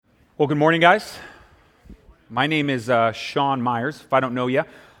Well, good morning, guys. My name is Sean Myers, if I don't know you.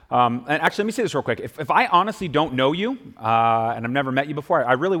 And actually, let me say this real quick. If I honestly don't know you, and I've never met you before,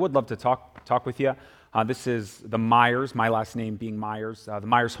 I really would love to talk with you. This is the Myers, my last name being Myers, the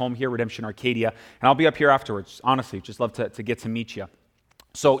Myers home here, Redemption Arcadia. And I'll be up here afterwards. Honestly, just love to get to meet you.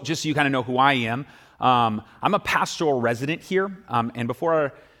 So just so you kind of know who I am, I'm a pastoral resident here. And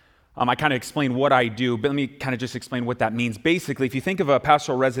before I kind of explain what I do, but let me kind of just explain what that means. Basically, if you think of a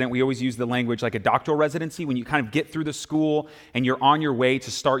pastoral resident, we always use the language like a doctoral residency. When you kind of get through the school and you're on your way to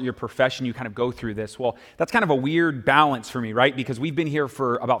start your profession, you kind of go through this. Well, that's kind of a weird balance for me, right? Because we've been here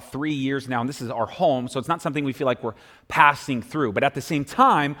for about 3 years now, and this is our home, so it's not something we feel like we're passing through. But at the same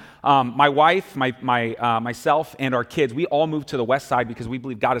time, my wife, myself, and our kids, we all moved to the west side because we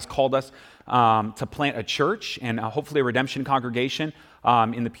believe God has called us to plant a church and hopefully a redemption congregation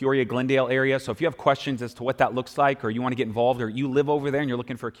in the Peoria, Glendale area. So if you have questions as to what that looks like, or you want to get involved, or you live over there and you're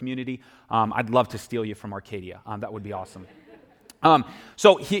looking for a community, I'd love to steal you from Arcadia. That would be awesome.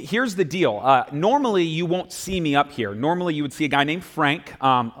 So here's the deal. Normally, you won't see me up here. Normally, you would see a guy named Frank,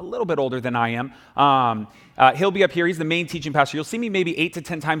 a little bit older than I am. He'll be up here. He's the main teaching pastor. You'll see me maybe 8 to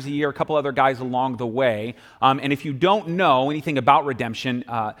 10 times a year, a couple other guys along the way. And if you don't know anything about Redemption,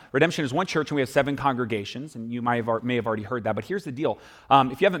 Redemption is one church and we have 7 congregations, and you may have already heard that. But here's the deal.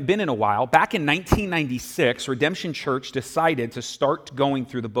 If you haven't been in a while, back in 1996, Redemption Church decided to start going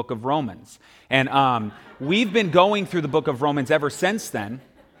through the book of Romans. And we've been going through the book of Romans ever since then.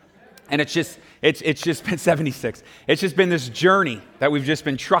 And it's just been 76. It's just been this journey that we've just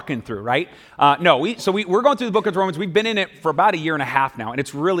been trucking through, right? We're going through the book of Romans. We've been in it for about 1.5 years now, and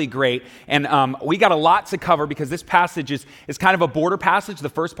it's really great. And we got a lot to cover because this passage is kind of a border passage. The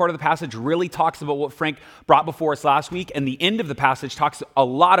first part of the passage really talks about what Frank brought before us last week, and the end of the passage talks a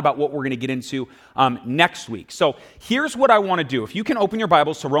lot about what we're going to get into next week. So here's what I want to do. If you can open your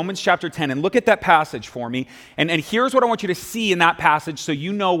Bibles to Romans chapter 10 and look at that passage for me, and here's what I want you to see in that passage so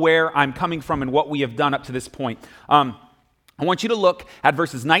you know where I'm coming from and what we have done up to this point. I want you to look at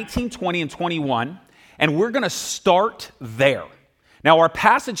verses 19, 20, and 21, and we're going to start there. Now, our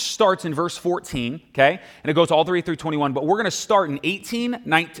passage starts in verse 14, okay, and it goes all the way through 21, but we're going to start in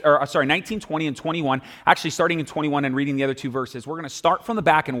 19, 20, and 21, actually starting in 21 and reading the other 2 verses. We're going to start from the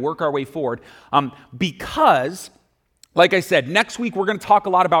back and work our way forward because, like I said, next week we're going to talk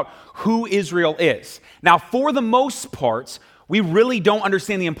a lot about who Israel is. Now, for the most part, we really don't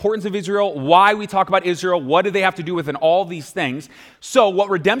understand the importance of Israel, why we talk about Israel, what do they have to do with and all these things. So what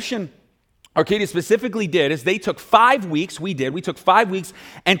Redemption Arcadia specifically did is they took 5 weeks, we took 5 weeks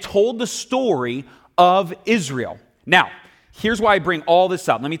and told the story of Israel. Now, here's why I bring all this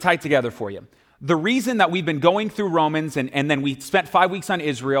up. Let me tie it together for you. The reason that we've been going through Romans and then we spent 5 weeks on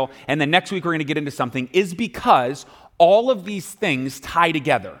Israel and then next week we're going to get into something is because all of these things tie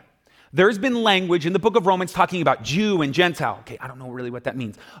together. There's been language in the book of Romans talking about Jew and Gentile. Okay, I don't know really what that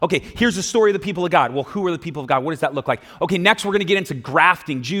means. Okay, here's the story of the people of God. Well, who are the people of God? What does that look like? Okay, next we're going to get into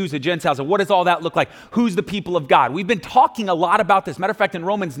grafting, Jews and Gentiles. And what does all that look like? Who's the people of God? We've been talking a lot about this. Matter of fact, in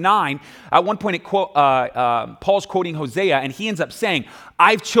Romans 9, at one point, Paul's quoting Hosea, and he ends up saying,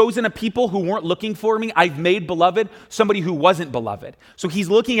 I've chosen a people who weren't looking for me. I've made beloved somebody who wasn't beloved. So he's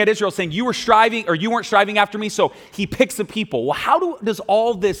looking at Israel saying, you weren't striving after me, so he picks a people. Well, how does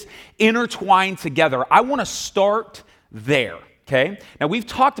all this intertwine together? I want to start there, okay? Now, we've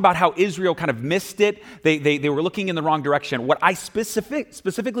talked about how Israel kind of missed it. They were looking in the wrong direction. What I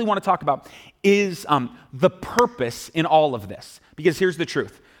specifically want to talk about is the purpose in all of this. Because here's the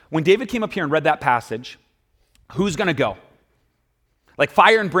truth. When David came up here and read that passage, who's going to go? Like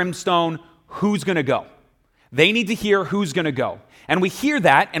fire and brimstone, who's going to go? They need to hear who's going to go. And we hear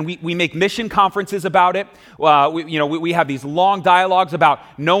that, and we make mission conferences about it. We have these long dialogues about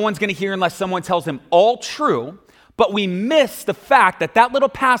no one's going to hear unless someone tells them all true, but we miss the fact that that little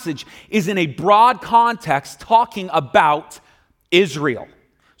passage is in a broad context talking about Israel.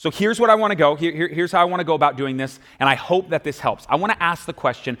 So here's what I want to go. Here's how I want to go about doing this, and I hope that this helps. I want to ask the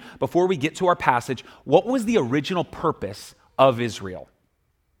question, before we get to our passage, what was the original purpose of Israel?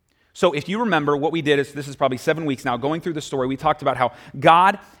 So if you remember, what we did is, this is probably 7 weeks now, going through the story, we talked about how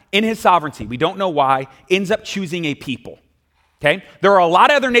God, in his sovereignty, we don't know why, ends up choosing a people. Okay? There are a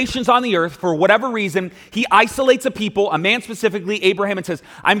lot of other nations on the earth. For whatever reason, he isolates a people, a man specifically, Abraham, and says,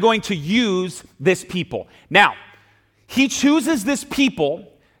 I'm going to use this people. Now, he chooses this people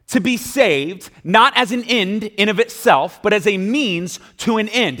to be saved, not as an end in of itself, but as a means to an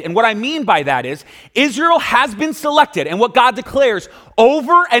end. And what I mean by that is Israel has been selected, and what God declares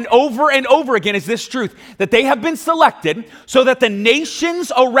over and over and over again is this truth, that they have been selected so that the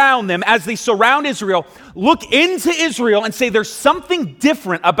nations around them, as they surround Israel, look into Israel and say there's something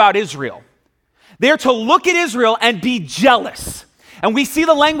different about Israel. They're to look at Israel and be jealous. And we see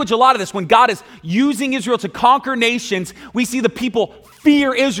the language, a lot of this, when God is using Israel to conquer nations, we see the people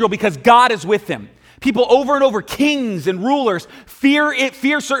fear Israel because God is with them. People over and over, kings and rulers, fear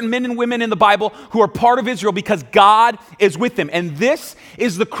certain men and women in the Bible who are part of Israel because God is with them. And this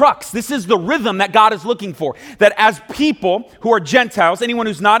is the crux. This is the rhythm that God is looking for. That as people who are Gentiles, anyone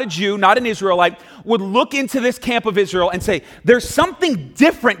who's not a Jew, not an Israelite, would look into this camp of Israel and say, there's something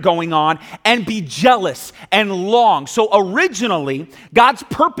different going on, and be jealous and long. So originally, God's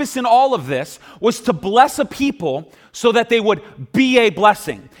purpose in all of this was to bless a people so that they would be a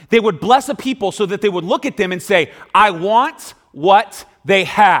blessing. They would bless a people so that they would look at them and say, I want what they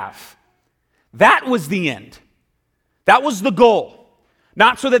have. That was the end. That was the goal.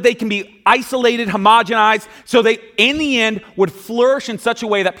 Not so that they can be isolated, homogenized, so they, in the end, would flourish in such a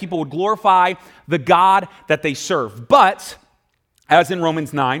way that people would glorify the God that they serve. But, as in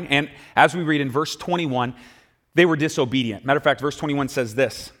Romans 9, and as we read in verse 21, they were disobedient. Matter of fact, verse 21 says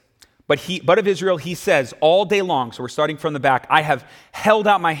this, But of Israel, he says all day long, so we're starting from the back, I have held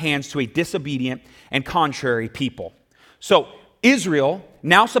out my hands to a disobedient and contrary people. So Israel,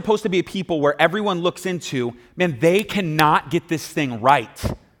 now supposed to be a people where everyone looks into, man, they cannot get this thing right.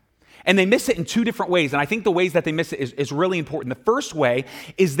 And they miss it in two different ways. And I think the ways that they miss it is really important. The first way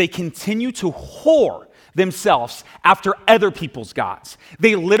is they continue to whore themselves after other people's gods.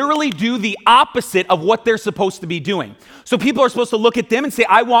 They literally do the opposite of what they're supposed to be doing. So people are supposed to look at them and say,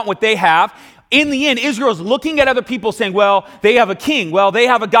 I want what they have. In the end, Israel's looking at other people saying, well, they have a king. Well, they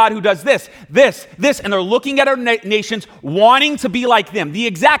have a God who does this. And they're looking at other nations wanting to be like them. The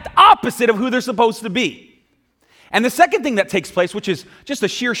exact opposite of who they're supposed to be. And the second thing that takes place, which is just a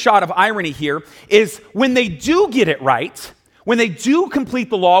sheer shot of irony here, is when they do get it right, when they do complete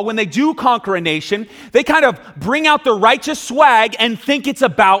the law, when they do conquer a nation, they kind of bring out the righteous swag and think it's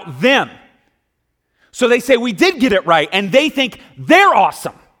about them. So they say, we did get it right, and they think they're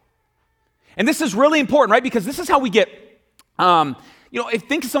awesome. And this is really important, right? Because this is how we get,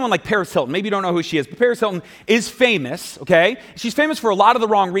 think of someone like Paris Hilton. Maybe you don't know who she is, but Paris Hilton is famous, okay? She's famous for a lot of the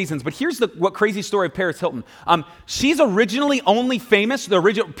wrong reasons, but here's what crazy story of Paris Hilton. She's originally only famous,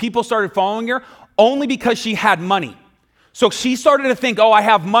 people started following her only because she had money. So she started to think, I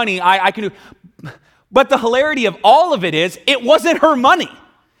have money, I can do. But the hilarity of all of it is, it wasn't her money.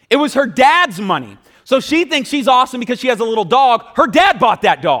 It was her dad's money. So she thinks she's awesome because she has a little dog. Her dad bought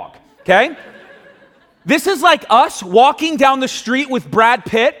that dog, okay? This is like us walking down the street with Brad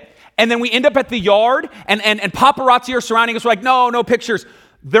Pitt, and then we end up at the yard, and paparazzi are surrounding us. We're like, no pictures.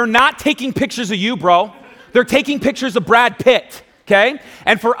 They're not taking pictures of you, bro. They're taking pictures of Brad Pitt, okay?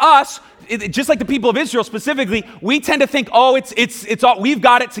 And for us, just like the people of Israel specifically, we tend to think, it's all, we've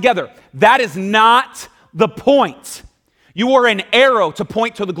got it together. That is not the point. You are an arrow to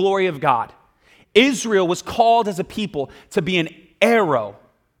point to the glory of God. Israel was called as a people to be an arrow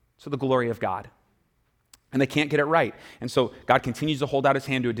to the glory of God. And they can't get it right. And so God continues to hold out his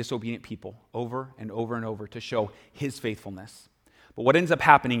hand to a disobedient people over and over and over to show his faithfulness. But what ends up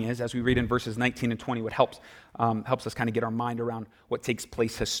happening is, as we read in verses 19 and 20, what helps us kind of get our mind around what takes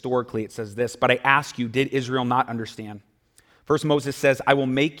place historically, it says this, but I ask you, did Israel not understand? First Moses says, I will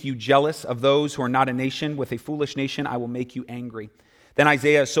make you jealous of those who are not a nation. With a foolish nation, I will make you angry. Then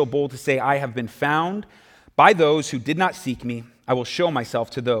Isaiah is so bold to say, I have been found by those who did not seek me. I will show myself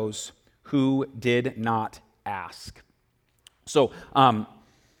to those who did not ask. So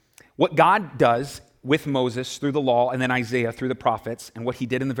what God does with Moses through the law and then Isaiah through the prophets, and what he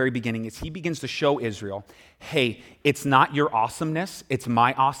did in the very beginning is he begins to show Israel, hey, it's not your awesomeness, it's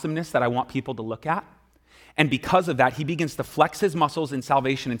my awesomeness that I want people to look at. And because of that, he begins to flex his muscles in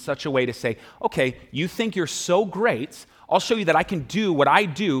salvation in such a way to say, okay, you think you're so great, I'll show you that I can do what I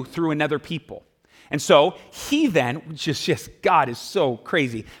do through another people. And so he then, just God is so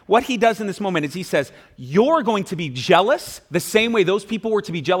crazy. What he does in this moment is he says, you're going to be jealous the same way those people were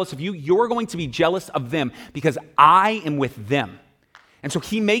to be jealous of you. You're going to be jealous of them because I am with them. And so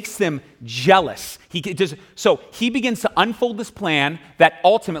he makes them jealous. So he begins to unfold this plan that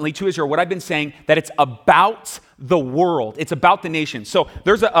ultimately to Israel, what I've been saying, that it's about the world. It's about the nation. So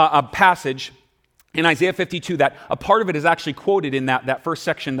there's a passage in Isaiah 52, that a part of it is actually quoted in that first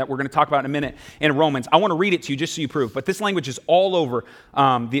section that we're going to talk about in a minute in Romans. I want to read it to you just so you prove. But this language is all over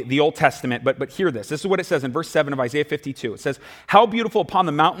the Old Testament. But hear this. This is what it says in verse 7 of Isaiah 52. It says, "How beautiful upon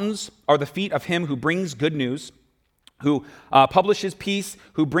the mountains are the feet of him who brings good news, who publishes peace,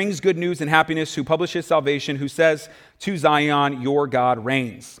 who brings good news and happiness, who publishes salvation, who says to Zion, your God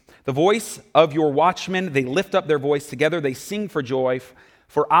reigns. The voice of your watchmen, they lift up their voice together, they sing for joy.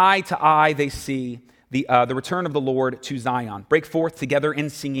 For eye to eye they see the return of the Lord to Zion. Break forth together in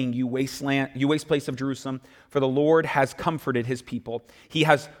singing, you waste place of Jerusalem, for the Lord has comforted his people. He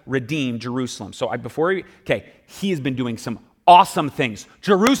has redeemed Jerusalem." So he has been doing some awesome things.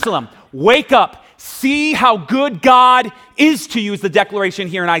 Jerusalem, wake up. See how good God is to you is the declaration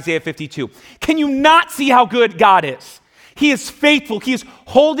here in Isaiah 52. Can you not see how good God is? He is faithful. He is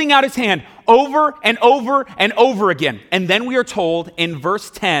holding out his hand over and over and over again. And then we are told in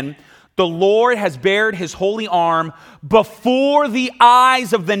verse 10, the Lord has bared his holy arm before the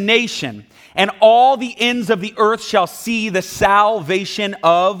eyes of the nation, and all the ends of the earth shall see the salvation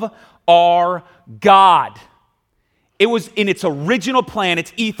of our God. It was in its original plan,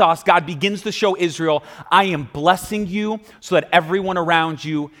 its ethos, God begins to show Israel, I am blessing you so that everyone around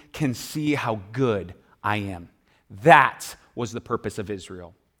you can see how good I am. That was the purpose of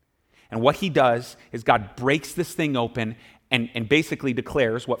Israel. And what he does is God breaks this thing open and basically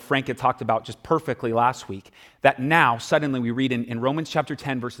declares what Frank had talked about just perfectly last week, that now suddenly we read in Romans chapter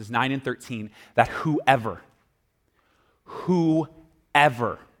 10, verses 9 and 13, that whoever,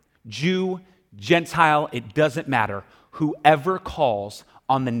 Jew, Gentile, it doesn't matter, whoever calls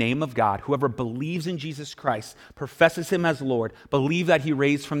on the name of God, whoever believes in Jesus Christ, professes him as Lord, believe that he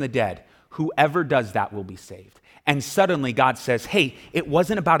raised from the dead, whoever does that will be saved. And suddenly God says, hey, it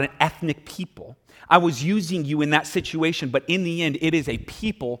wasn't about an ethnic people. I was using you in that situation, but in the end, it is a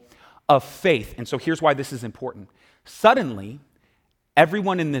people of faith. And so here's why this is important. Suddenly,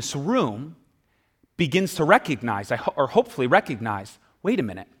 everyone in this room begins to recognize, or hopefully recognize, wait a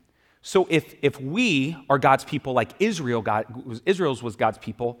minute. So if we are God's people like Israel's was God's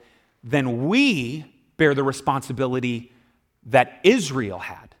people, then we bear the responsibility that Israel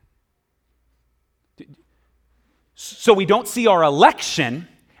had. So we don't see our election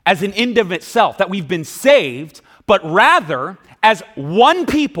as an end of itself, that we've been saved, but rather as one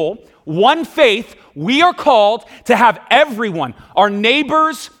people, one faith, we are called to have everyone, our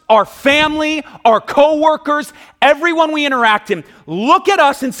neighbors, our family, our co-workers, everyone we interact in, look at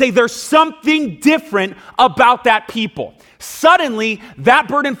us and say there's something different about that people. Suddenly, that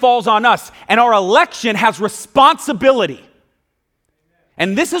burden falls on us, and our election has responsibility.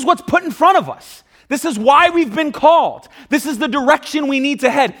 And this is what's put in front of us. This is why we've been called. This is the direction we need to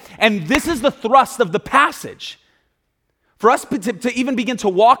head. And this is the thrust of the passage. For us to even begin to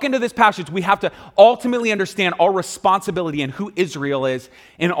walk into this passage, we have to ultimately understand our responsibility and who Israel is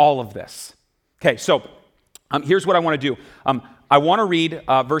in all of this. Okay, so here's what I want to do. I want to read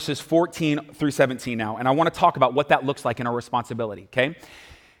verses 14 through 17 now, and I want to talk about what that looks like in our responsibility, okay?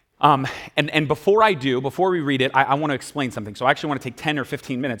 And before we read it, I want to explain something. So I actually want to take 10 or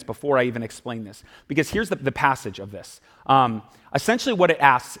 15 minutes before I even explain this. Because here's the passage of this. Essentially what it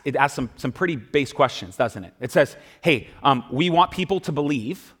asks some pretty base questions, doesn't it? It says, hey, we want people to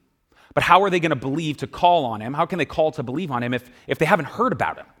believe, but how are they going to believe to call on him? How can they call to believe on him if they haven't heard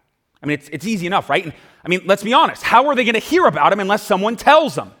about him? I mean, it's easy enough, right? And, I mean, let's be honest. How are they going to hear about him unless someone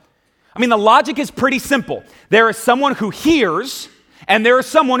tells them? I mean, the logic is pretty simple. There is someone who hears, and there is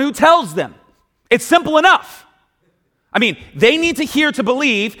someone who tells them. It's simple enough. I mean, they need to hear to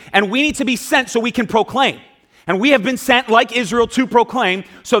believe, and we need to be sent so we can proclaim. And we have been sent, like Israel, to proclaim,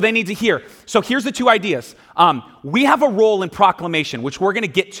 so they need to hear. So here's the two ideas. We have a role in proclamation, which we're going to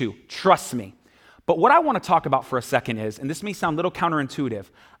get to, trust me. But what I want to talk about for a second is, and this may sound a little counterintuitive,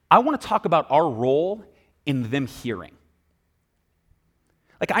 I want to talk about our role in them hearing.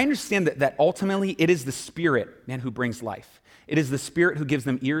 Like, I understand that ultimately it is the Spirit, man, who brings life. It is the Spirit who gives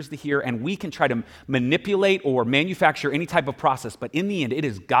them ears to hear, and we can try to manipulate or manufacture any type of process, but in the end, it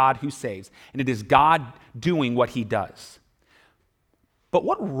is God who saves, and it is God doing what he does. But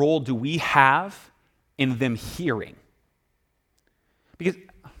what role do we have in them hearing? Because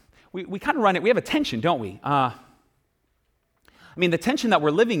we kind of run it, we have a tension, don't we? I mean, the tension that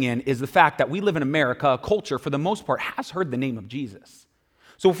we're living in is the fact that we live in America, a culture, for the most part, has heard the name of Jesus.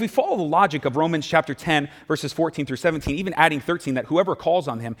 So if we follow the logic of Romans chapter 10, verses 14 through 17, even adding 13, that whoever calls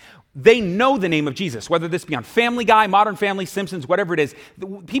on him, they know the name of Jesus, whether this be on Family Guy, Modern Family, Simpsons, whatever it is.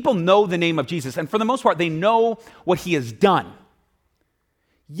 People know the name of Jesus, and for the most part, they know what he has done.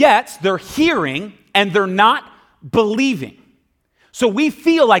 Yet, they're hearing, and they're not believing. So we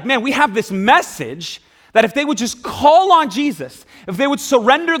feel like, man, we have this message that if they would just call on Jesus, if they would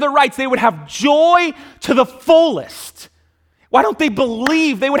surrender their rights, they would have joy to the fullest. Why don't they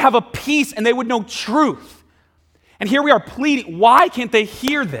believe? They would have a peace and they would know truth. And here we are pleading, why can't they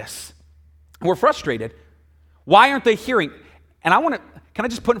hear this? We're frustrated. Why aren't they hearing? And can I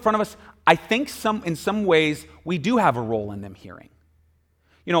just put in front of us, I think in some ways we do have a role in them hearing.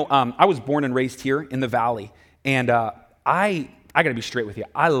 You know, I was born and raised here in the Valley, and I got to be straight with you.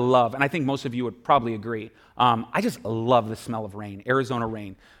 I love, and I think most of you would probably agree, I just love the smell of rain, Arizona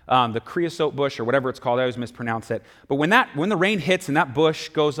rain. The creosote bush or whatever it's called, I always mispronounce it. But when the rain hits and that bush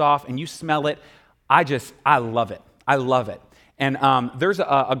goes off and you smell it, I love it. I love it. And there's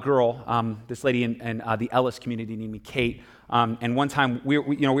a girl, this lady in the Ellis community named Kate, and one time we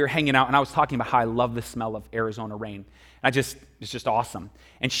were hanging out and I was talking about how I love the smell of Arizona rain. It's just awesome.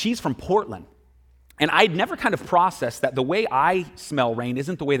 And she's from Portland. And I'd never kind of processed that the way I smell rain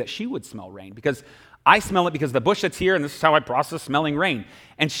isn't the way that she would smell rain, because I smell it because the bush that's here, and this is how I process smelling rain.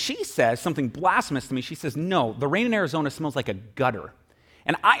 And she says something blasphemous to me. She says, no, the rain in Arizona smells like a gutter.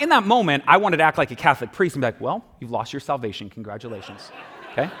 And in that moment, I wanted to act like a Catholic priest and be like, well, you've lost your salvation. Congratulations.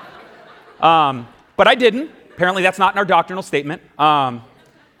 Okay? But I didn't. Apparently, that's not in our doctrinal statement.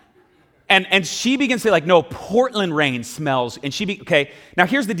 And she begins to say, like, no, Portland rain smells. And okay, now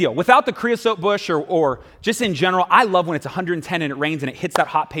here's the deal. Without the creosote bush or just in general, I love when it's 110 and it rains and it hits that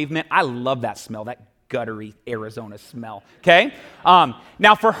hot pavement. I love that smell, that guttery Arizona smell, okay?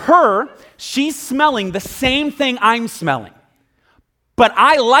 Now for her, she's smelling the same thing I'm smelling. But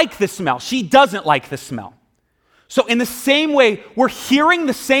I like the smell. She doesn't like the smell. So in the same way, we're hearing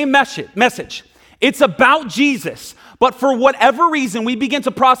the same message. It's about Jesus. But for whatever reason, we begin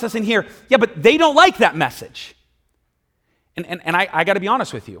to process and hear, yeah, but they don't like that message. And I got to be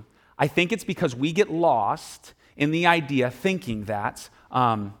honest with you. I think it's because we get lost in the idea thinking that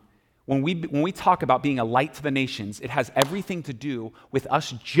when we talk about being a light to the nations, it has everything to do with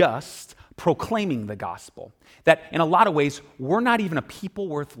us just proclaiming the gospel. That in a lot of ways, we're not even a people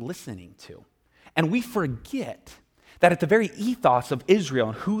worth listening to. And we forget that at the very ethos of Israel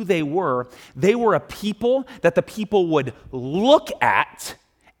and who they were a people that the people would look at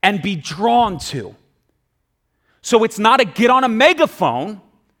and be drawn to. So it's not a get on a megaphone,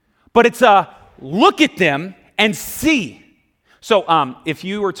 but it's a look at them and see. So if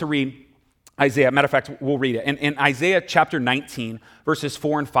you were to read Isaiah, matter of fact, we'll read it. In Isaiah chapter 19, verses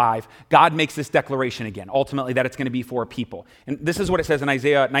 4 and 5, God makes this declaration again, ultimately that it's going to be for a people. And this is what it says in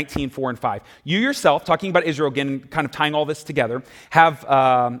Isaiah 19, 4 and 5. You yourself, talking about Israel again, kind of tying all this together,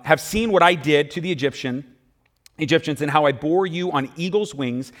 have seen what I did to the Egyptians and how I bore you on eagle's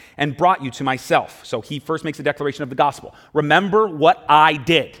wings and brought you to myself. So he first makes a declaration of the gospel. Remember what I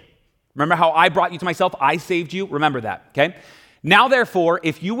did. Remember how I brought you to myself? I saved you. Remember that, okay? Now, therefore,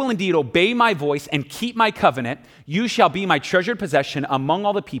 if you will indeed obey my voice and keep my covenant, you shall be my treasured possession among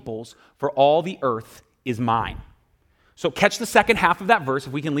all the peoples, for all the earth is mine. So catch the second half of that verse,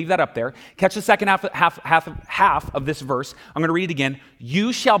 if we can leave that up there. Catch the second half of this verse. I'm going to read it again.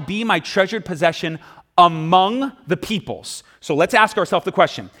 You shall be my treasured possession among the peoples. So let's ask ourselves the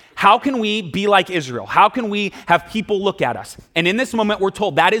question, how can we be like Israel? How can we have people look at us? And in this moment, we're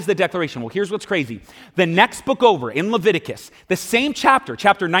told that is the declaration. Well, here's what's crazy. The next book over in Leviticus, the same chapter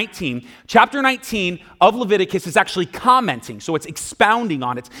 19 of Leviticus is actually commenting. So it's expounding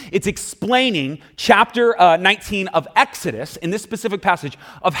on it. It's explaining chapter 19 of Exodus in this specific passage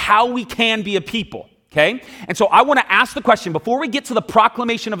of how we can be a people. Okay? And so I want to ask the question, before we get to the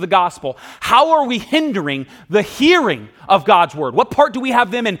proclamation of the gospel, how are we hindering the hearing of God's word? What part do we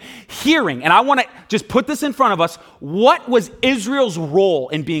have them in hearing? And I want to just put this in front of us. What was Israel's role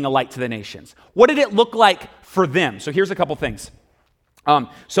in being a light to the nations? What did it look like for them? So here's a couple things.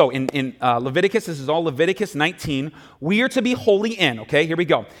 So in Leviticus, this is all Leviticus 19, we are to be holy in, okay? Here we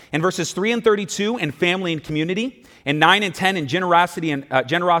go. In verses 3 and 32, in family and community. In 9 and 10, in generosity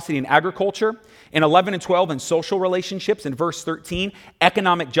and agriculture. In 11 and 12, in social relationships. In verse 13,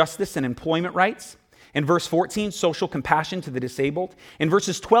 economic justice and employment rights. In verse 14, social compassion to the disabled. In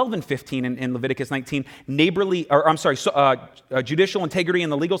verses 12 and 15 in Leviticus 19, judicial integrity in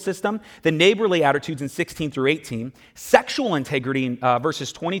the legal system. The neighborly attitudes in 16 through 18. Sexual integrity in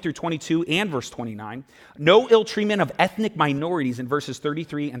verses 20 through 22 and verse 29. No ill treatment of ethnic minorities in verses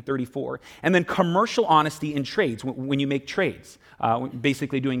 33 and 34. And then commercial honesty in trades, when you make trades,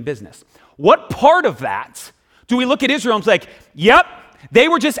 basically doing business. What part of that do we look at Israel and say, like, yep, they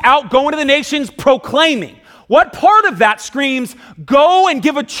were just out going to the nations proclaiming? What part of that screams, go and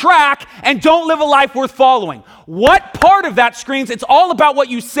give a tract and don't live a life worth following? What part of that screams, it's all about what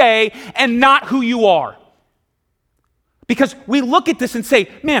you say and not who you are? Because we look at this and say,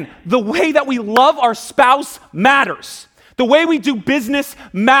 man, the way that we love our spouse matters. The way we do business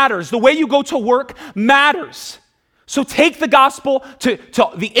matters. The way you go to work matters. So take the gospel to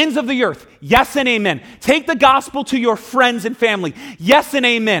the ends of the earth. Yes and amen. Take the gospel to your friends and family. Yes and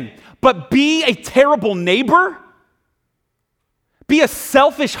amen. But be a terrible neighbor? Be a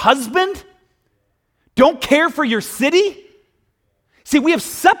selfish husband? Don't care for your city? See, we have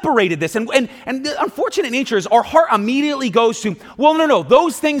separated this, and the unfortunate nature is our heart immediately goes to, well, no,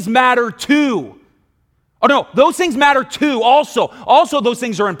 those things matter too. Oh no, those things matter too also. Also, those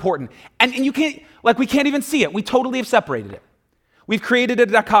things are important. And you can't, we can't even see it. We totally have separated it. We've created a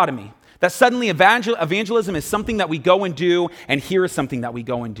dichotomy that suddenly evangelism is something that we go and do, and here is something that we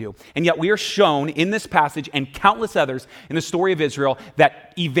go and do. And yet we are shown in this passage and countless others in the story of Israel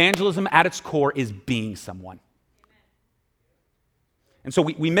that evangelism at its core is being someone. And so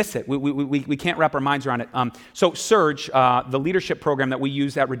we miss it. We can't wrap our minds around it. So Surge, the leadership program that we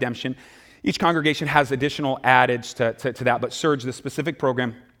use at Redemption, each congregation has additional adage to that, but Surge, the specific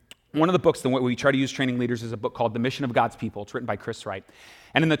program, one of the books that we try to use training leaders is a book called The Mission of God's People. It's written by Chris Wright.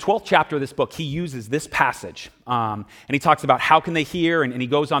 And in the 12th chapter of this book, he uses this passage, and he talks about how can they hear, and he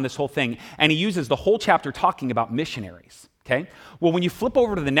goes on this whole thing, and he uses the whole chapter talking about missionaries, okay? Well, when you flip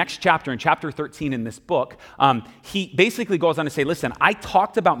over to the next chapter, in chapter 13 in this book, he basically goes on to say, listen, I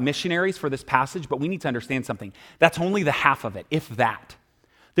talked about missionaries for this passage, but we need to understand something. That's only the half of it, if that.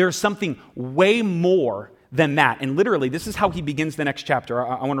 There's something way more than that. And literally, this is how he begins the next chapter.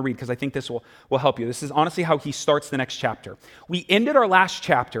 I want to read because I think this will help you. This is honestly how he starts the next chapter. We ended our last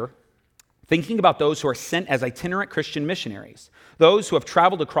chapter thinking about those who are sent as itinerant Christian missionaries, those who have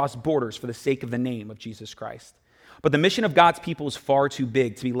traveled across borders for the sake of the name of Jesus Christ. But the mission of God's people is far too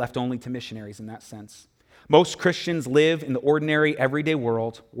big to be left only to missionaries in that sense. Most Christians live in the ordinary, everyday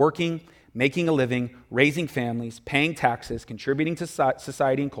world, working, making a living, raising families, paying taxes, contributing to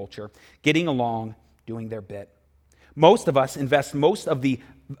society and culture, getting along, doing their bit. Most of us invest most of the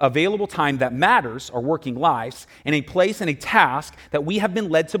available time that matters, our working lives, in a place and a task that we have been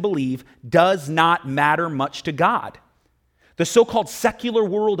led to believe does not matter much to God. The so-called secular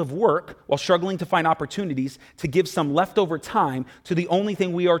world of work, while struggling to find opportunities to give some leftover time to the only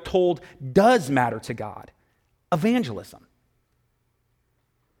thing we are told does matter to God, evangelism.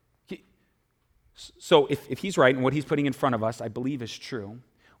 So if he's right and what he's putting in front of us, I believe is true,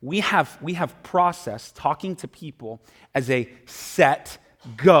 we have processed talking to people as a set,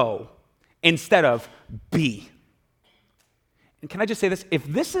 go, instead of be. And can I just say this? If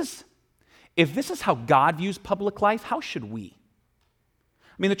this is how God views public life, how should we?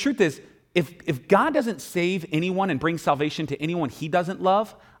 I mean, the truth is, if God doesn't save anyone and bring salvation to anyone he doesn't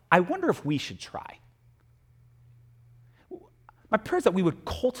love, I wonder if we should try. My prayer is that we would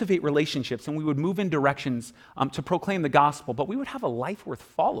cultivate relationships and we would move in directions to proclaim the gospel, but we would have a life worth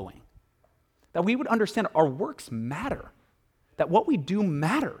following. That we would understand our works matter, that what we do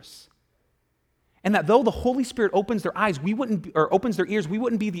matters. And that though the Holy Spirit opens their eyes, opens their ears, we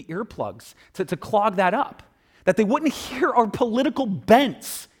wouldn't be the earplugs to clog that up. That they wouldn't hear our political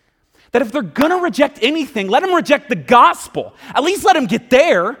bents. That if they're gonna reject anything, let them reject the gospel. At least let them get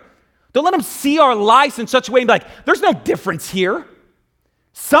there. Don't let them see our lives in such a way and be like, there's no difference here.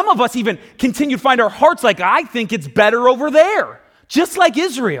 Some of us even continue to find our hearts like, I think it's better over there, just like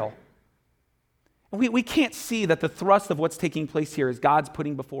Israel. We can't see that the thrust of what's taking place here is God's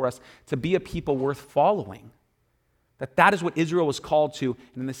putting before us to be a people worth following. That is what Israel was called to,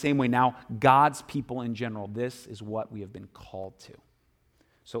 and in the same way now, God's people in general, this is what we have been called to.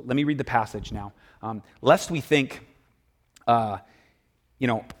 So let me read the passage now. Lest we think, in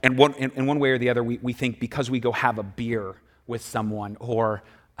one way or the other, we think because we go have a beer with someone or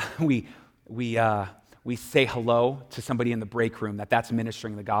we say hello to somebody in the break room, that's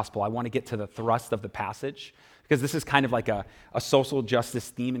ministering the gospel. I want to get to the thrust of the passage because this is kind of like a social justice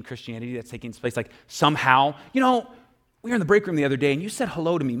theme in Christianity that's taking place. Like somehow, we were in the break room the other day and you said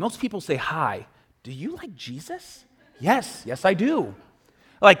hello to me. Most people say hi. Do you like Jesus? Yes, I do.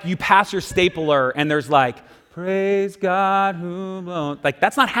 Like you pass your stapler and there's like, praise God who blows. Like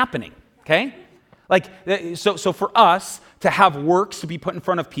that's not happening, okay? Like, so for us to have works to be put in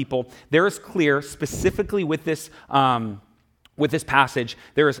front of people, there is clear, specifically with this passage,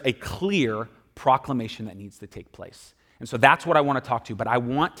 there is a clear proclamation that needs to take place. And so that's what I want to talk to, but I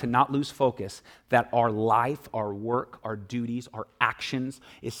want to not lose focus that our life, our work, our duties, our actions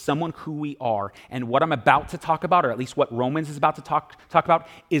is someone who we are. And what I'm about to talk about, or at least what Romans is about to talk about,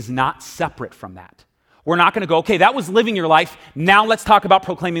 is not separate from that. We're not going to go, okay, that was living your life. Now let's talk about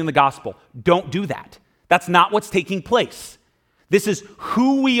proclaiming the gospel. Don't do that. That's not what's taking place. This is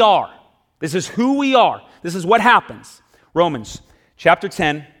who we are. This is who we are. This is what happens. Romans chapter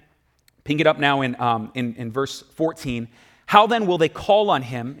 10, ping it up now in verse 14. How then will they call on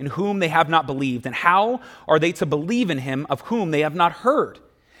him in whom they have not believed? And how are they to believe in him of whom they have not heard?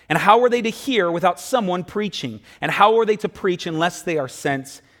 And how are they to hear without someone preaching? And how are they to preach unless they are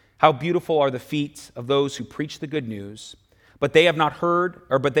sent? How beautiful are the feet of those who preach the good news. But they have not heard,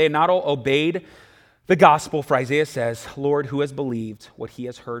 but they have not obeyed the gospel. For Isaiah says, Lord, who has believed what he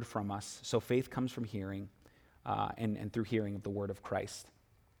has heard from us? So faith comes from hearing, and through hearing of the word of Christ.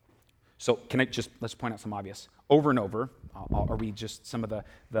 So let's point out some obvious. Over and over, I'll read just some of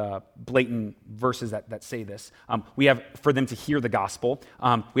the blatant verses that say this. We have, for them to hear the gospel,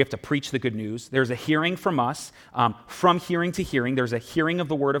 we have to preach the good news. There's a hearing from us. From hearing to hearing, there's a hearing of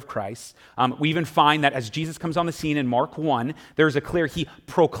the word of Christ. We even find that as Jesus comes on the scene in Mark 1, there's a clear, he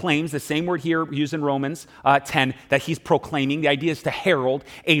proclaims, the same word here used in Romans 10, that he's proclaiming. The idea is to herald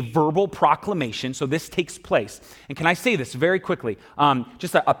a verbal proclamation. So this takes place. And can I say this very quickly?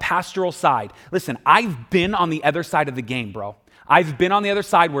 Just a pastoral side. Listen, I've been on the other side of the game, bro. I've been on the other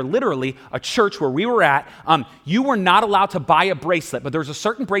side where literally a church where we were at, you were not allowed to buy a bracelet, but there's a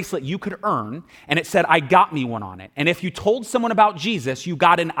certain bracelet you could earn, and it said, I got me one on it. And if you told someone about Jesus, you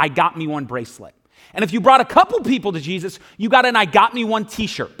got an I got me one bracelet. And if you brought a couple people to Jesus, you got an I got me one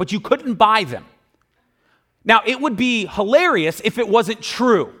t-shirt, but you couldn't buy them. Now, it would be hilarious if it wasn't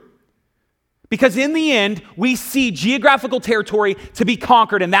true. Because in the end, we see geographical territory to be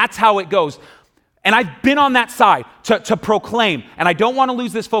conquered, and that's how it goes. And I've been on that side to proclaim, and I don't want to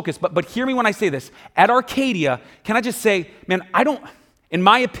lose this focus, but hear me when I say this. At Arcadia, can I just say, man, in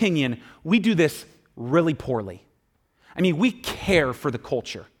my opinion, we do this really poorly. I mean, we care for the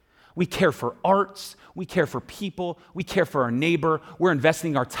culture. We care for arts. We care for people. We care for our neighbor. We're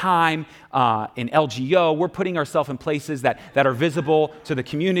investing our time in LGO. We're putting ourselves in places that are visible to the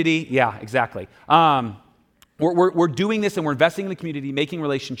community. Yeah, exactly. We're doing this, and we're investing in the community, making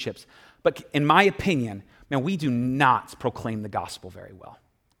relationships. But in my opinion, man, we do not proclaim the gospel very well.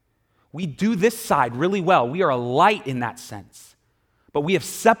 We do this side really well. We are a light in that sense. But we have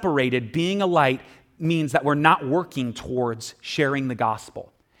separated. Being a light means that we're not working towards sharing the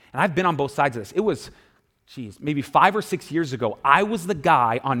gospel. And I've been on both sides of this. It was, maybe 5 or 6 years ago, I was the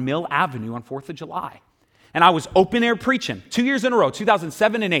guy on Mill Avenue on 4th of July. And I was open air preaching 2 years in a row,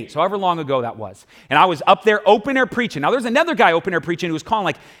 2007 and 2008, so however long ago that was. And I was up there open air preaching. Now, there's another guy open air preaching who was calling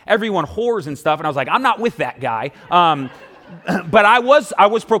like everyone whores and stuff. And I was like, I'm not with that guy. But I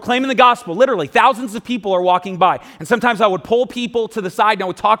was proclaiming the gospel. Literally, thousands of people are walking by. And sometimes I would pull people to the side and I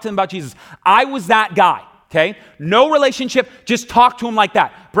would talk to them about Jesus. I was that guy, okay? No relationship, just talk to him like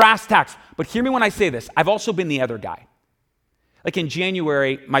that. Brass tacks. But hear me when I say this. I've also been the other guy. Like in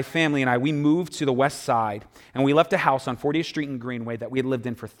January, my family and I, we moved to the west side, and we left a house on 40th Street in Greenway that we had lived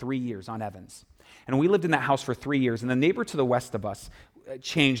in for 3 years on Evans. And we lived in that house for 3 years, and the neighbor to the west of us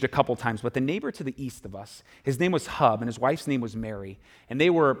changed a couple times, but the neighbor to the east of us, his name was Hub, and his wife's name was Mary, and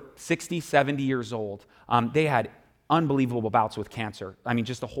they were 60, 70 years old. They had unbelievable bouts with cancer. I mean,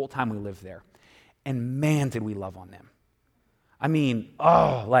 just the whole time we lived there. And man, did we love on them. I mean,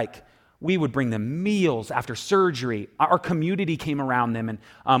 we would bring them meals after surgery. Our community came around them,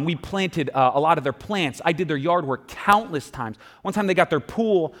 and we planted a lot of their plants. I did their yard work countless times. One time they got their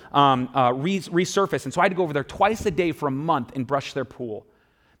pool resurfaced, and so I had to go over there twice a day for a month and brush their pool.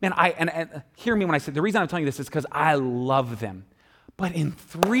 Man, and hear me when I say, the reason I'm telling you this is because I love them. But in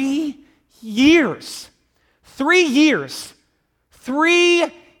 3 years,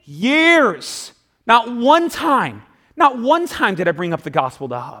 not one time did I bring up the gospel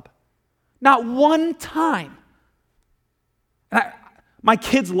to Hub. Not one time. And my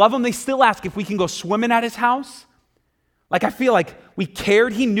kids love him. They still ask if we can go swimming at his house. Like, I feel like we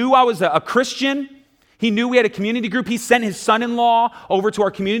cared. He knew I was a Christian. He knew we had a community group. He sent his son-in-law over to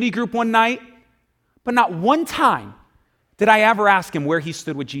our community group one night. But not one time did I ever ask him where he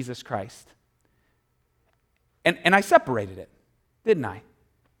stood with Jesus Christ. And I separated it, didn't I?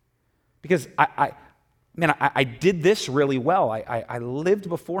 Because I did this really well. I lived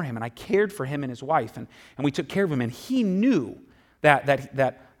before him, and I cared for him and his wife, and we took care of him, and he knew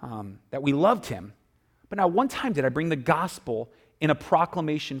that we loved him. But not one time did I bring the gospel in a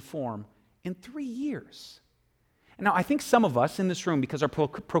proclamation form in 3 years. And now I think some of us in this room, because our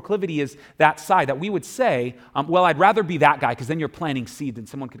proclivity is that side, that we would say, well, I'd rather be that guy, because then you're planting seeds and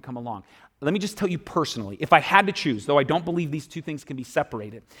someone could come along. Let me just tell you personally, if I had to choose, though I don't believe these two things can be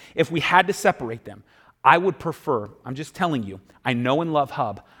separated, if we had to separate them, I would prefer, I'm just telling you, I know and love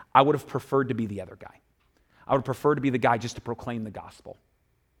Hub, I would have preferred to be the other guy. I would prefer to be the guy just to proclaim the gospel.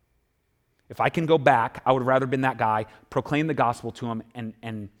 If I can go back, I would have rather been that guy, proclaim the gospel to him,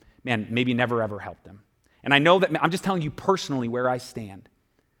 and man, maybe never ever help them. And I know that I'm just telling you personally where I stand.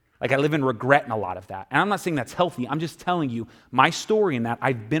 Like I live in regret in a lot of that. And I'm not saying that's healthy. I'm just telling you my story in that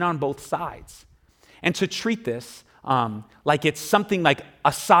I've been on both sides. And to treat this like it's something like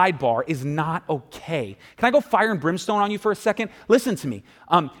a sidebar is not okay. Can I go fire and brimstone on you for a second? Listen to me.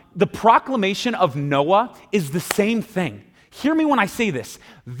 The proclamation of Noah is the same thing. Hear me when I say this.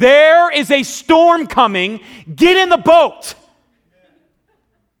 There is a storm coming. Get in the boat.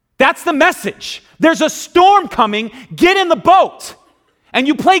 That's the message. There's a storm coming. Get in the boat. And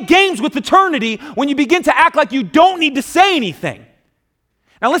you play games with eternity when you begin to act like you don't need to say anything.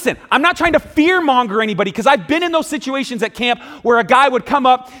 Now listen, I'm not trying to fear-monger anybody because I've been in those situations at camp where a guy would come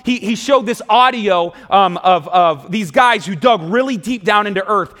up, he showed this audio of these guys who dug really deep down into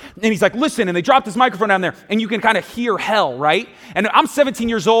earth. And he's like, listen, and they dropped this microphone down there and you can kind of hear hell, right? And I'm 17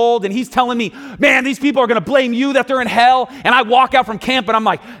 years old and he's telling me, man, these people are going to blame you that they're in hell. And I walk out from camp and I'm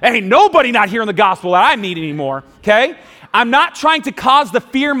like, hey, nobody not hearing the gospel that I need anymore, okay? I'm not trying to cause the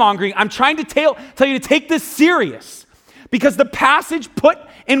fear-mongering. I'm trying to tell you to take this serious because the passage put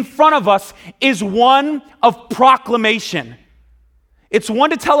in front of us is one of proclamation. It's one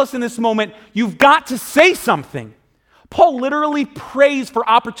to tell us in this moment, you've got to say something. Paul literally prays for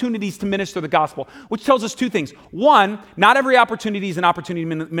opportunities to minister the gospel, which tells us two things. One, not every opportunity is an opportunity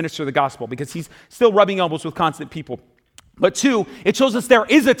to minister the gospel because he's still rubbing elbows with constant people. But two, it shows us there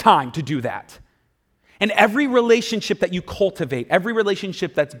is a time to do that. And every relationship that you cultivate, every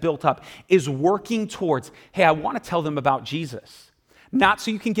relationship that's built up is working towards, hey, I want to tell them about Jesus. Not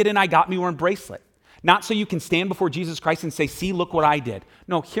so you can get an I got me wearing bracelet. Not so you can stand before Jesus Christ and say, see, look what I did.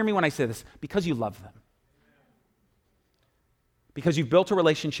 No, hear me when I say this. Because you love them. Because you've built a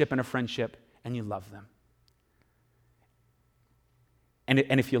relationship and a friendship and you love them.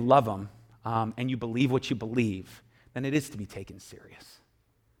 And if you love them and you believe what you believe, then it is to be taken serious.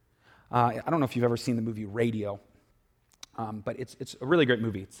 I don't know if you've ever seen the movie Radio, but it's a really great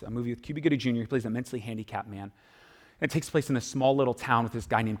movie. It's a movie with Cuba Gooding Jr. He plays a mentally handicapped man. And it takes place in a small little town with this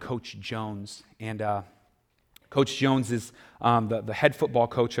guy named Coach Jones. And Coach Jones is the head football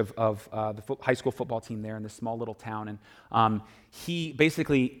coach of the high school football team there in this small little town. And he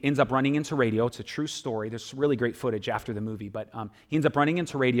basically ends up running into Radio. It's a true story. There's really great footage after the movie. But he ends up running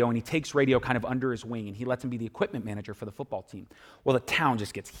into Radio, and he takes Radio kind of under his wing, and he lets him be the equipment manager for the football team. Well, the town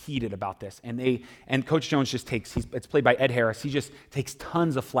just gets heated about this. And Coach Jones just it's played by Ed Harris. He just takes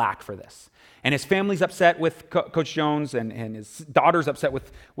tons of flack for this. And his family's upset with Coach Jones, and his daughter's upset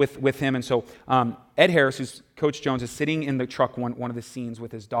with him. And so Ed Harris, who's Coach Jones, is sitting in the truck one of the scenes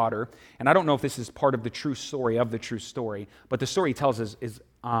with his daughter. And I don't know if this is part of the true story, but the story he tells is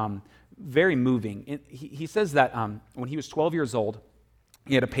very moving. He says that when he was 12 years old,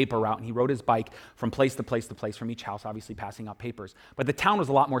 he had a paper route, and he rode his bike from place to place to place from each house, obviously passing out papers. But the town was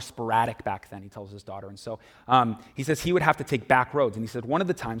a lot more sporadic back then, he tells his daughter. And so he says he would have to take back roads. And he said one of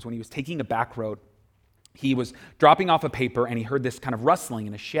the times when he was taking a back road, he was dropping off a paper, and he heard this kind of rustling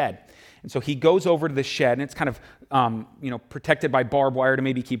in a shed. And so he goes over to the shed, and it's kind of protected by barbed wire to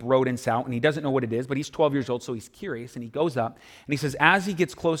maybe keep rodents out, and he doesn't know what it is, but he's 12 years old, so he's curious, and he goes up, and he says as he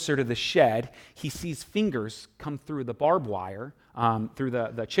gets closer to the shed, he sees fingers come through the barbed wire, through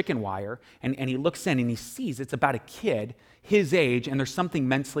the chicken wire, and he looks in, and he sees it's about a kid his age, and there's something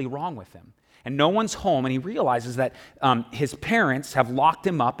mentally wrong with him. And no one's home, and he realizes that his parents have locked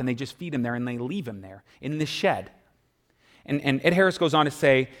him up, and they just feed him there, and they leave him there in this shed. And Ed Harris goes on to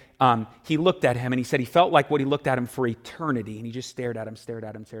say, he looked at him, and he said he felt like what he looked at him for eternity, and he just stared at him.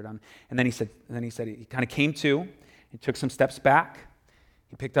 And then he said he kind of came to, he took some steps back,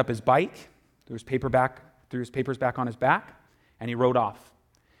 he picked up his bike, threw his papers back on his back, and he rode off.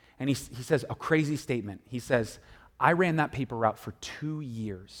 And he says a crazy statement. He says, I ran that paper route for 2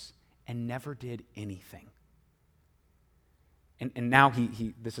 years and never did anything. And now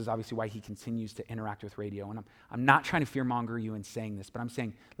this is obviously why he continues to interact with Radio. And I'm not trying to fearmonger you in saying this, but I'm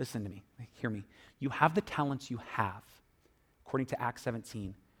saying, listen to me, hear me. You have the talents you have, according to Acts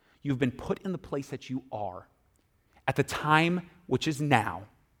 17. You've been put in the place that you are at the time, which is now,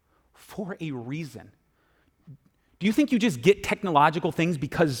 for a reason. Do you think you just get technological things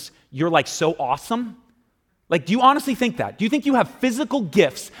because you're like so awesome? Like, do you honestly think that? Do you think you have physical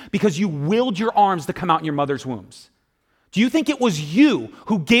gifts because you willed your arms to come out in your mother's wombs? Do you think it was you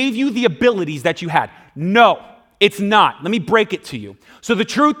who gave you the abilities that you had? No, it's not. Let me break it to you. So the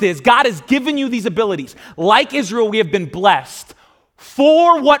truth is, God has given you these abilities. Like Israel, we have been blessed.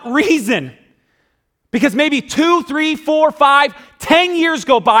 For what reason? Because maybe 2, 3, 4, 5, 10 years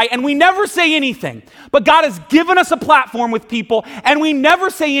go by and we never say anything. But God has given us a platform with people and we never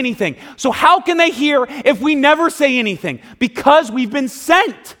say anything. So how can they hear if we never say anything? Because we've been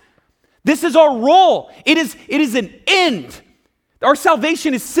sent. This is our role. It is an end. Our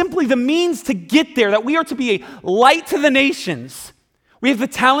salvation is simply the means to get there, that we are to be a light to the nations. We have the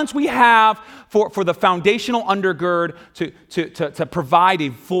talents we have for the foundational undergird to provide a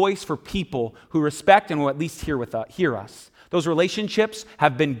voice for people who respect and will at least hear us. Those relationships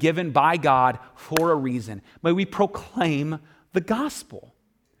have been given by God for a reason. May we proclaim the gospel.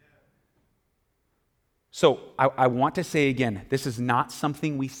 So I want to say again, this is not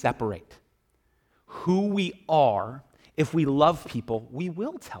something we separate. Who we are, if we love people, we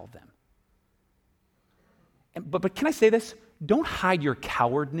will tell them. But can I say this? Don't hide your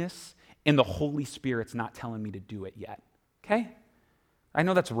cowardness in the Holy Spirit's not telling me to do it yet, okay? I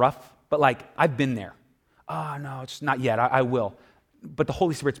know that's rough, but I've been there. Oh, no, it's not yet. I will. But the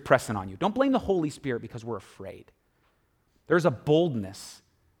Holy Spirit's pressing on you. Don't blame the Holy Spirit because we're afraid. There's a boldness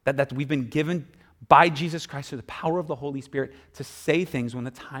that we've been given by Jesus Christ through the power of the Holy Spirit to say things when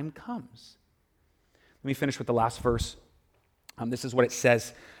the time comes. Let me finish with the last verse. This is what it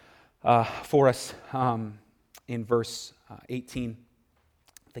says for us in verse 18.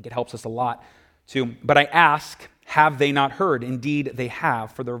 I think it helps us a lot too. But I ask, have they not heard? Indeed, they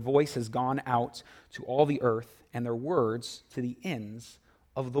have, for their voice has gone out to all the earth and their words to the ends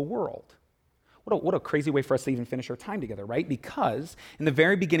of the world. What a crazy way for us to even finish our time together, right? Because in the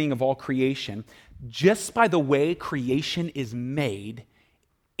very beginning of all creation, just by the way creation is made,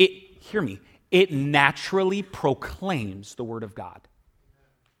 it naturally proclaims the word of God.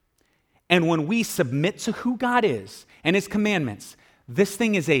 And when we submit to who God is and his commandments, this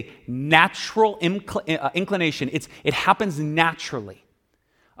thing is a natural inclination. It happens naturally.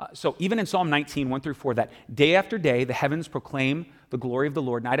 So even in Psalm 19, 1-4, that day after day, the heavens proclaim the glory of the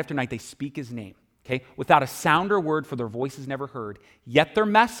Lord. Night after night, they speak his name. Okay? Without a sound or word, for their voice is never heard. Yet their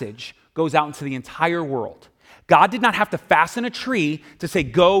message goes out into the entire world. God did not have to fasten a tree to say,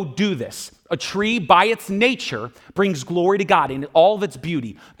 go do this. A tree, by its nature, brings glory to God in all of its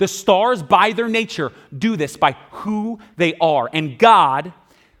beauty. The stars, by their nature, do this by who they are. And God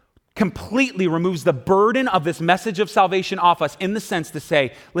completely removes the burden of this message of salvation off us in the sense to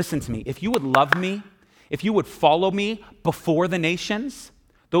say, listen to me, if you would love me, if you would follow me before the nations,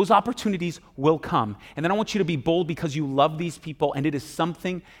 those opportunities will come. And then I want you to be bold because you love these people, and it is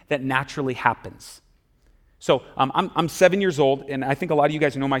something that naturally happens. So I'm 7 years old, and I think a lot of you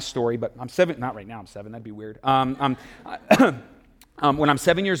guys know my story, but I'm 7, not right now, I'm 7, that'd be weird. When I'm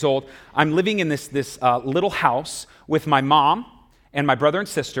 7 years old, I'm living in this little house with my mom and my brother and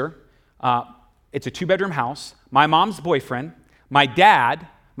sister. It's a 2-bedroom house. My mom's boyfriend, my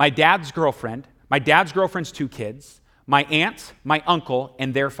dad's girlfriend, my dad's girlfriend's 2 kids, my aunt, my uncle,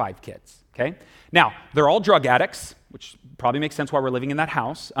 and their 5 kids, okay? Now, they're all drug addicts, which probably makes sense why we're living in that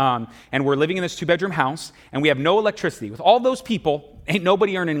house. And we're living in this 2-bedroom house, and we have no electricity. With all those people, ain't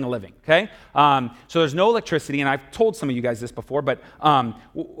nobody earning a living, okay? So there's no electricity, and I've told some of you guys this before, but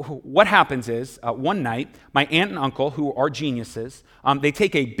what happens is, one night, my aunt and uncle, who are geniuses, they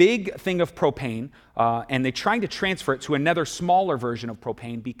take a big thing of propane, and they're trying to transfer it to another smaller version of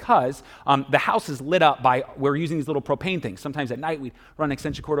propane because the house is lit up by, we're using these little propane things. Sometimes at night, we'd run an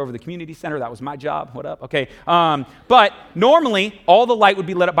extension cord over the community center. That was my job. What up? Okay. But normally, all the light would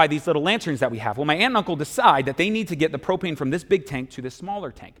be lit up by these little lanterns that we have. Well, my aunt and uncle decide that they need to get the propane from this big tank to this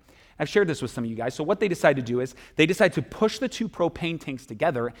smaller tank. I've shared this with some of you guys. So what they decide to do is they decide to push the 2 propane tanks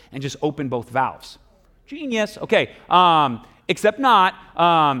together and just open both valves. Genius. Okay. Except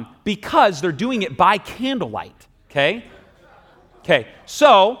not because they're doing it by candlelight. Okay. Okay.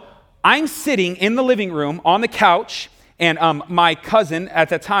 So I'm sitting in the living room on the couch, and my cousin at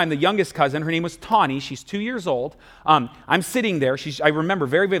that time, the youngest cousin, her name was Tawny. She's 2 years old. I'm sitting there. I remember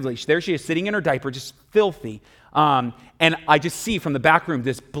very vividly. There she is sitting in her diaper, just filthy. And I just see from the back room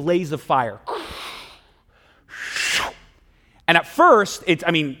this blaze of fire. And at first,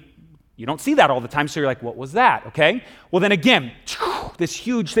 you don't see that all the time, so you're like, what was that, okay? Well, then again, this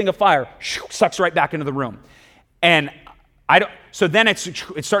huge thing of fire sucks right back into the room. And so then it's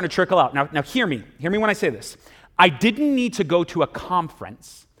starting to trickle out. Now hear me when I say this. I didn't need to go to a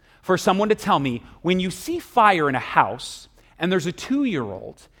conference for someone to tell me, when you see fire in a house and there's a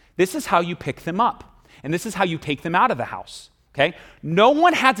 2-year-old, this is how you pick them up. And this is how you take them out of the house, okay? No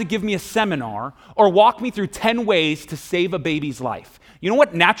one had to give me a seminar or walk me through 10 ways to save a baby's life. You know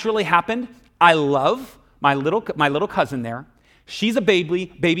what naturally happened? I love my little cousin there. She's a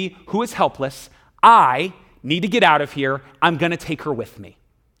baby who is helpless. I need to get out of here. I'm going to take her with me.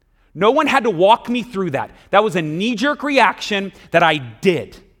 No one had to walk me through that. That was a knee-jerk reaction that I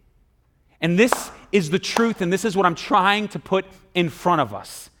did. And this is the truth, and this is what I'm trying to put in front of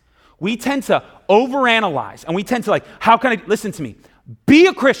us. We tend to overanalyze, and we tend to listen to me, be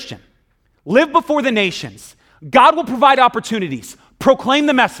a Christian. Live before the nations. God will provide opportunities. Proclaim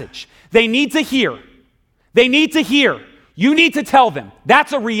the message. They need to hear. They need to hear. You need to tell them.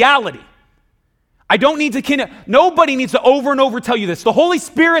 That's a reality. I don't need to, nobody needs to over and over tell you this. The Holy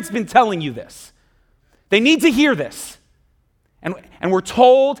Spirit's been telling you this. They need to hear this. And we're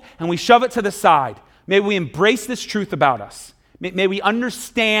told and we shove it to the side. May we embrace this truth about us. May we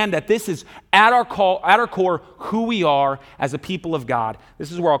understand that this is at our core who we are as a people of God.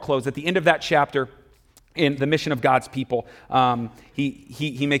 This is where I'll close. At the end of that chapter, in the mission of God's people,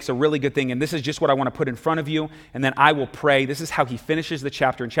 he makes a really good thing, and this is just what I want to put in front of you, and then I will pray. This is how he finishes the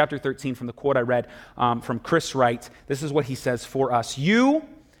chapter. In chapter 13, from the quote I read from Chris Wright, this is what he says for us. You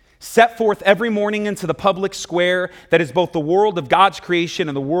set forth every morning into the public square that is both the world of God's creation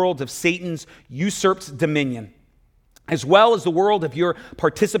and the world of Satan's usurped dominion, as well as the world of your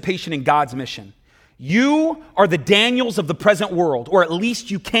participation in God's mission. You are the Daniels of the present world, or at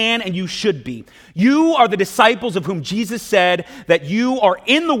least you can and you should be. You are the disciples of whom Jesus said that you are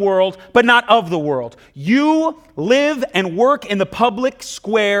in the world, but not of the world. You live and work in the public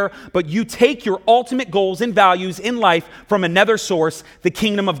square, but you take your ultimate goals and values in life from another source, the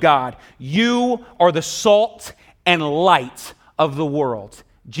kingdom of God. You are the salt and light of the world.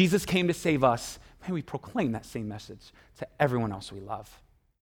 Jesus came to save us. May we proclaim that same message to everyone else we love.